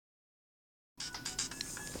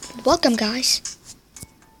Welcome, guys.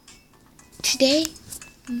 Today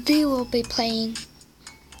we will be playing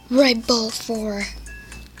Red Bull 4.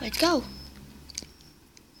 Let's go.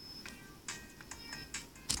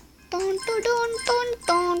 Dun, dun, dun, dun,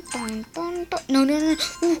 dun, dun, dun, dun. No, no, no.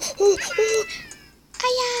 Ooh, ooh, ooh.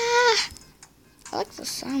 Aya! I like the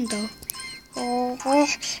sound though. Oh,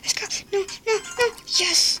 let's go. No, no, no.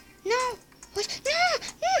 Yes. No. What? No,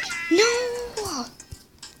 no, no.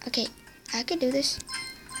 Okay, I can do this.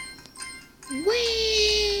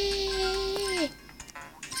 Way.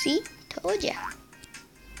 See? Told ya.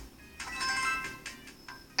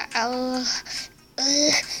 Uh,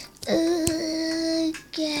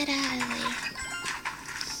 get out of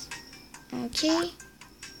there. Okay.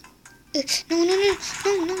 No, no, no,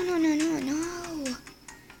 no, no, no, no, no, no.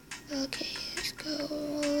 Okay, let's go.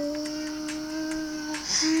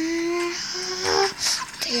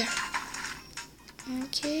 There.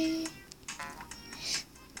 Okay.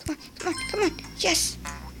 Come on, come on, come on. Yes.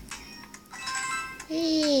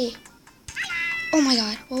 Hey. Oh my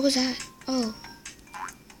God, what was that? Oh.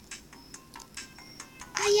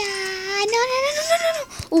 Yeah. No, no, no, no, no, no, no.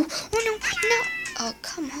 Oh, oh no, no. Oh,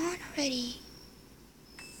 come on already.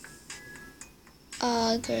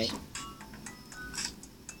 Great.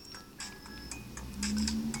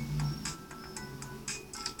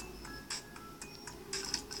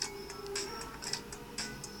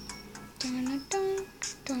 Dun, dun,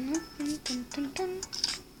 dun, dun, dun, dun, dun.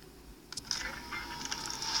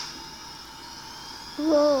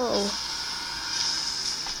 Whoa.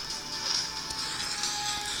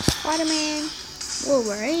 Spider-Man.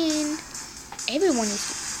 Wolverine. Everyone is.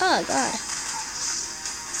 Oh God.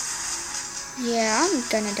 Yeah, I'm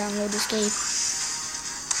gonna download this game.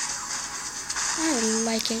 I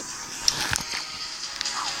like it.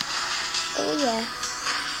 Oh yeah.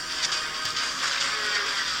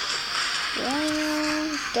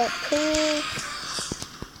 Wow, Deadpool.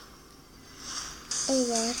 Oh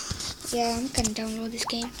God. Yeah, I'm gonna download this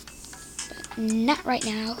game. But not right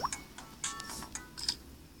now.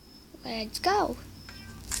 Let's go.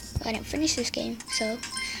 I didn't finish this game, so.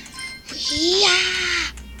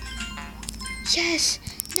 Yeah! Yes!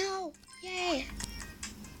 No! Yay!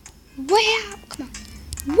 Where? Come on.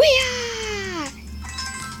 Where?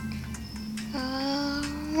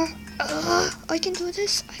 I can do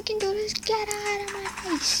this. I can do this. Get out of my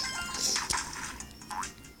face.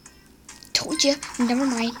 Told you. Never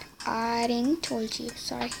mind. I didn't told you.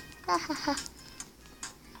 Sorry. Ha ha ha.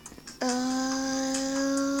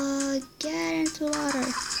 Get into the water.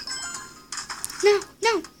 No,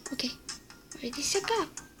 no. Okay. Where did this go?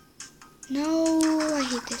 No, I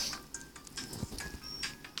hate this.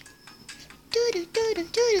 Do do do do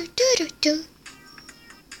do do do do.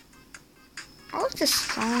 I like the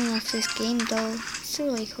song of this game though. It's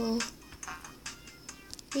really cool.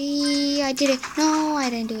 I did it. No, I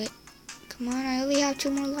didn't do it. Come on, I only have 2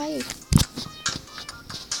 more lives.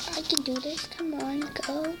 I can do this. Come on,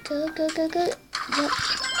 go, go, go, go, go. Yep.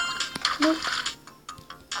 Nope.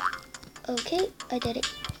 Okay, I did it.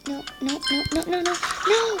 No, no, no, no, no, no.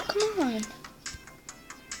 No, come on.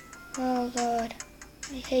 Oh God,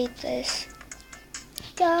 I hate this.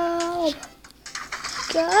 Go.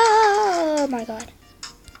 Go. Oh my God.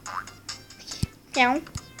 No.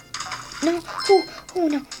 No. Oh, oh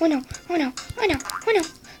no. Oh no. Oh no. Oh no. Oh no.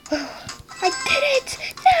 Oh, I did it.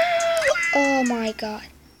 No. Oh my God.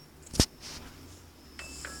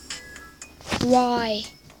 Why?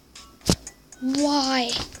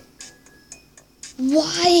 Why?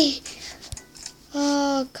 Why?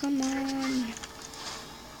 Oh, come on.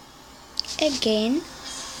 Again?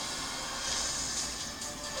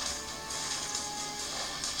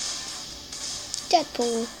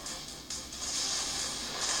 Deadpool.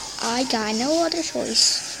 I got no other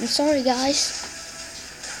choice. I'm sorry, guys.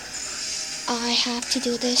 I have to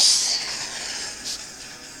do this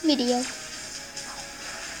video.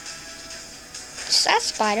 Is that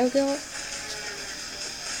Spider-Girl?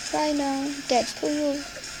 Rhino, Deadpool.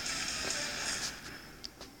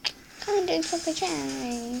 I'm doing something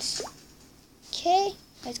chance. Okay,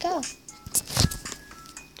 let's go.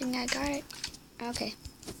 Think I got it. Okay,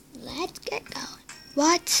 let's get going.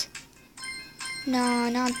 What? No,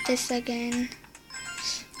 not this again.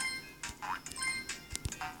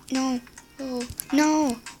 No. Oh,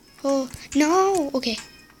 no. Oh, no. Okay.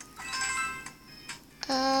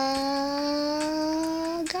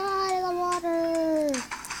 God in the water.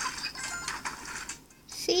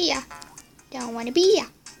 See ya. Don't want to be ya.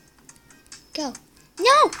 Go.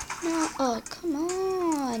 No. No. Oh, come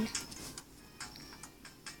on.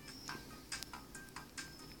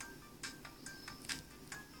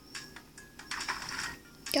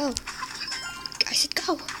 Go. I said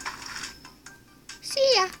go. be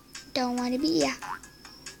ya. Don't wanna be ya.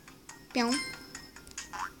 Boom.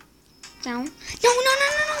 No. No, no, no,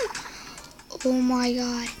 no, no. Oh my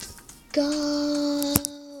god. Go.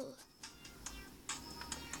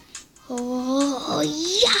 Oh,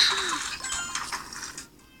 yeah.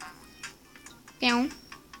 Boom.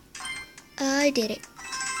 I did it.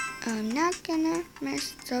 I'm not gonna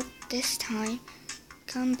mess up this time.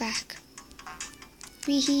 Come back.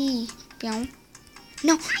 Wee-hee. Boom.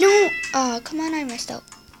 No, no. Come on, I messed up.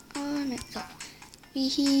 I messed up.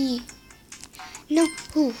 Wee-hee. No.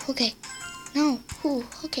 Ooh, okay. No. Ooh,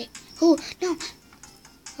 okay. Ooh, no.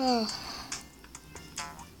 Oh.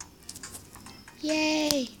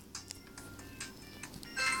 Yay.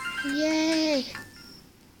 Yay.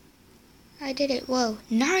 I did it. Whoa.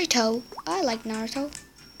 Naruto. I like Naruto.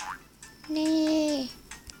 Nee.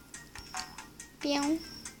 Pew.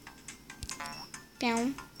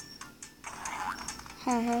 Pew.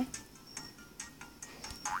 Ho.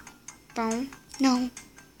 Boom. No.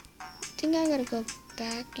 I think I gotta go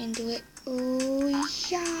back and do it. Oh,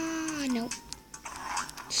 yeah. No.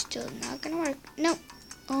 Still not gonna work. No.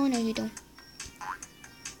 Oh, no, you don't.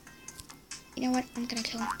 You know what? I'm gonna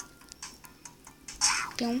kill him.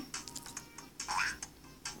 Boom.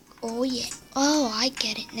 Oh, yeah. Oh, I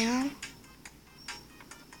get it now.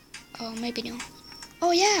 Oh, maybe no.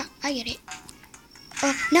 Oh, yeah. I get it.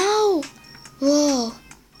 Oh, no. Whoa.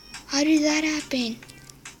 How did that happen?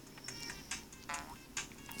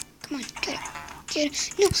 Come on. Get it. Get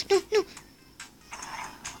it. No, no, no.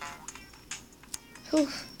 Oh.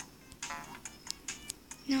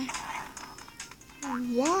 No.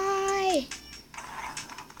 Why?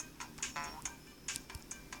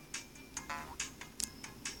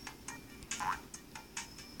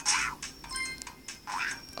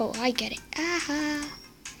 Oh, I get it. Aha.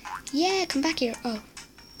 Yeah, come back here. Oh.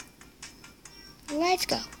 Let's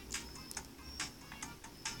go.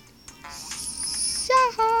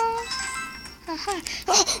 Aha.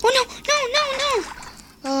 Oh, no, no, no, no.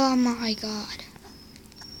 Oh my god.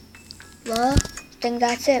 Well, I think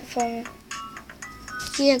that's it for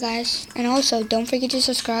here, guys. And also, don't forget to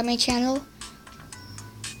subscribe my channel.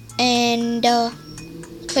 And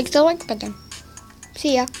click the like button.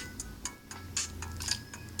 See ya.